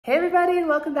Hey everybody, and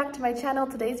welcome back to my channel.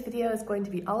 Today's video is going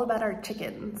to be all about our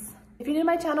chickens. If you're new to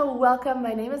my channel, welcome.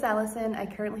 My name is Allison. I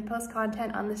currently post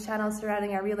content on this channel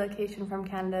surrounding our relocation from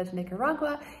Canada to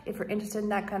Nicaragua. If you're interested in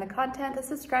that kind of content, the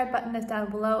subscribe button is down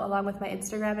below, along with my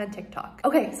Instagram and TikTok.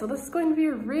 Okay, so this is going to be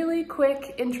a really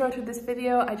quick intro to this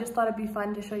video. I just thought it'd be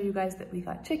fun to show you guys that we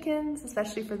got chickens,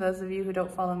 especially for those of you who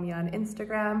don't follow me on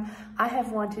Instagram. I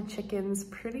have wanted chickens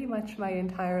pretty much my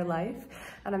entire life,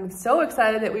 and I'm so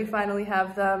excited that we finally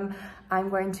have them. I'm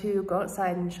going to go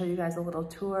outside and show you guys a little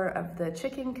tour of the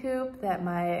chicken coop that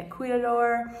my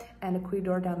cuidador and a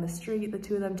cuidador down the street, the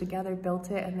two of them together built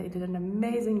it, and they did an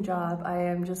amazing job. I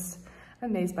am just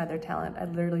amazed by their talent. I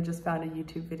literally just found a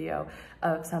YouTube video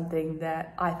of something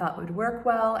that I thought would work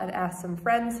well and asked some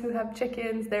friends who have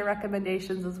chickens, their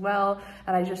recommendations as well.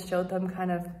 And I just showed them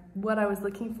kind of what I was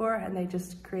looking for, and they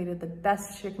just created the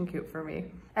best chicken coop for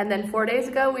me. And then 4 days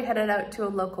ago, we headed out to a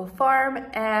local farm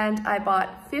and I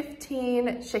bought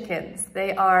 15 chickens.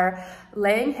 They are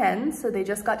laying hens, so they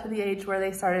just got to the age where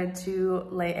they started to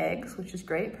lay eggs, which is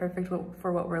great, perfect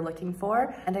for what we're looking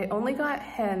for. And I only got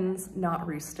hens, not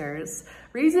roosters.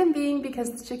 Reason being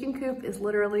because the chicken coop is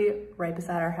literally right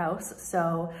beside our house.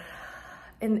 So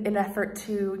in an effort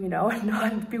to, you know,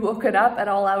 not be woken up at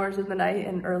all hours of the night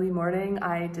and early morning,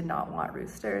 I did not want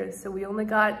roosters. So we only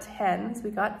got hens.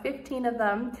 We got 15 of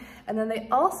them. And then they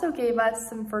also gave us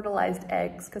some fertilized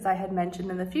eggs, because I had mentioned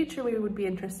in the future we would be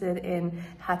interested in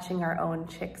hatching our own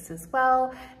chicks as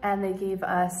well. And they gave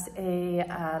us an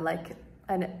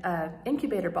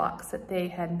incubator box that they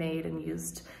had made and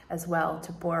used as well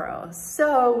to borrow.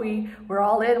 So we were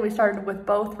all in. We started with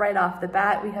both right off the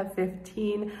bat. We have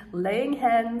 15 laying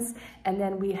hens, and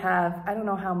then we have, I don't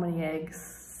know how many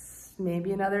eggs,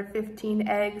 maybe another 15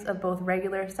 eggs of both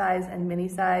regular size and mini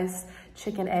size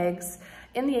chicken eggs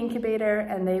in the incubator,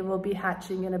 and they will be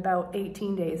hatching in about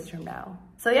 18 days from now.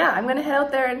 So yeah, I'm gonna head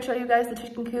out there and show you guys the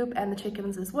chicken coop and the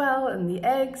chickens as well, and the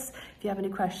eggs. If you have any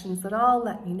questions at all,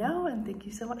 let me know, and thank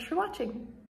you so much for watching.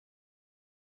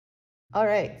 All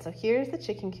right, so here's the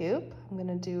chicken coop. I'm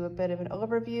gonna do a bit of an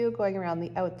overview going around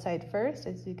the outside first.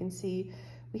 As you can see,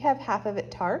 we have half of it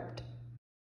tarped.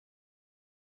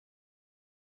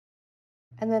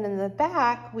 And then in the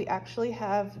back, we actually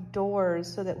have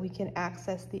doors so that we can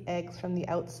access the eggs from the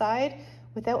outside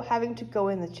without having to go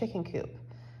in the chicken coop.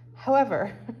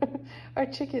 However, our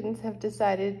chickens have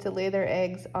decided to lay their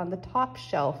eggs on the top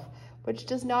shelf, which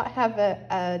does not have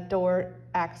a door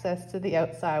access to the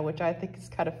outside, which I think is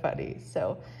kind of funny.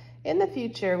 So in the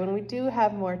future, when we do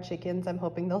have more chickens, I'm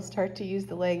hoping they'll start to use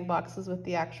the laying boxes with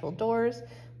the actual doors.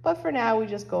 But for now, we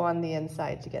just go on the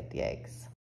inside to get the eggs.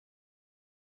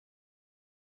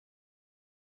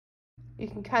 You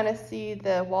can kind of see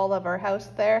the wall of our house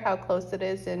there, how close it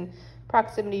is in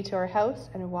proximity to our house,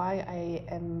 and why I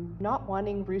am not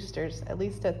wanting roosters, at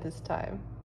least at this time.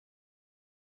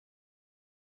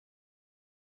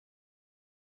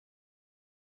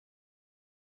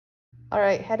 All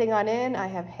right, heading on in, I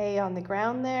have hay on the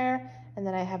ground there, and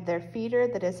then I have their feeder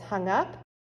that is hung up.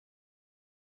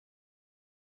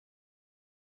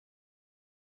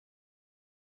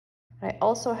 I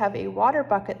also have a water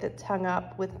bucket that's hung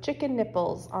up with chicken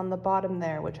nipples on the bottom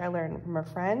there, which I learned from a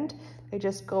friend. They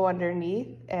just go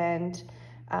underneath, and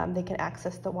they can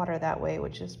access the water that way,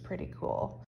 which is pretty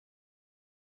cool.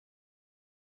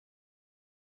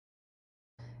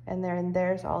 And then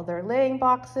there's all their laying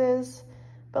boxes.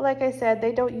 But like I said,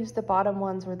 they don't use the bottom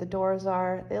ones where the doors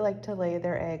are. They like to lay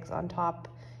their eggs on top,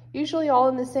 usually all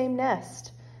in the same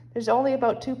nest. There's only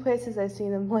about 2 places I've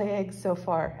seen them lay eggs so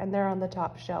far, and they're on the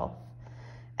top shelf.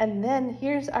 And then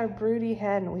here's our broody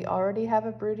hen. We already have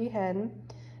a broody hen.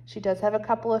 She does have a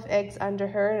couple of eggs under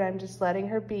her, and I'm just letting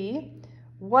her be.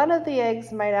 One of the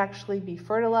eggs might actually be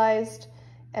fertilized,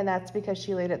 and that's because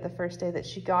she laid it the first day that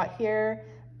she got here,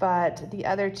 but the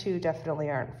other 2 definitely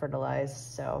aren't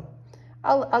fertilized. So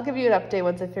I'll give you an update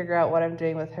once I figure out what I'm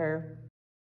doing with her.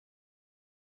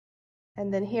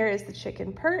 And then here is the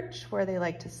chicken perch where they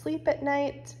like to sleep at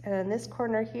night. And in this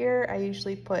corner here, I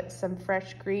usually put some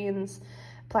fresh greens,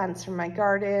 plants from my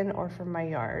garden or from my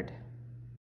yard.